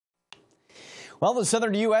Well, the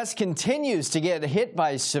southern U.S. continues to get hit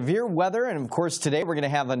by severe weather. And of course, today we're going to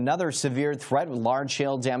have another severe threat with large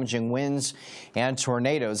hail, damaging winds and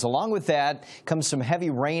tornadoes. Along with that comes some heavy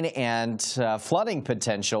rain and flooding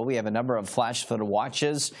potential. We have a number of flash flood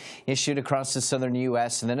watches issued across the southern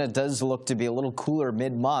U.S. And then it does look to be a little cooler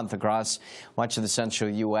mid-month across much of the central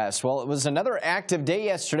U.S. Well, it was another active day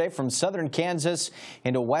yesterday from southern Kansas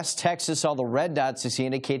into West Texas. All the red dots you see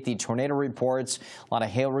indicate the tornado reports, a lot of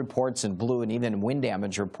hail reports in blue, and even wind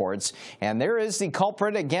damage reports. And there is the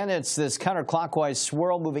culprit. Again, it's this counterclockwise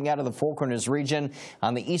swirl moving out of the Four Corners region.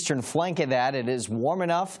 On the eastern flank of that, it is warm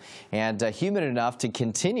enough and humid enough to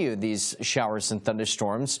continue these showers and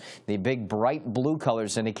thunderstorms. The big bright blue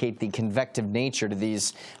colors indicate the convective nature to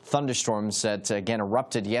these thunderstorms that, again,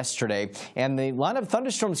 erupted yesterday. And the line of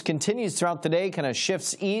thunderstorms continues throughout the day, kind of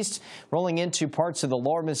shifts east, rolling into parts of the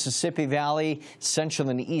lower Mississippi Valley, central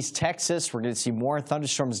and east Texas. We're going to see more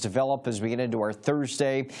thunderstorms develop as we get into our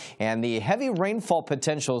Thursday, and the heavy rainfall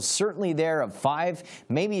potential is certainly there of 5,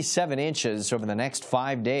 maybe 7 inches over the next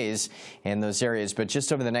 5 days in those areas. But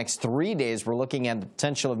just over the next 3 days, we're looking at the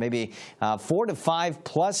potential of maybe 4 to 5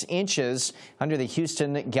 plus inches under the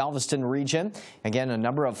Houston, Galveston region. Again, a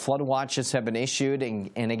number of flood watches have been issued,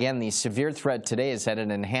 and again, the severe threat today is at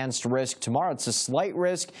an enhanced risk. Tomorrow, it's a slight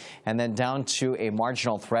risk, and then down to a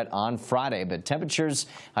marginal threat on Friday. But temperatures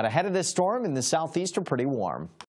out ahead of this storm in the southeast are pretty warm.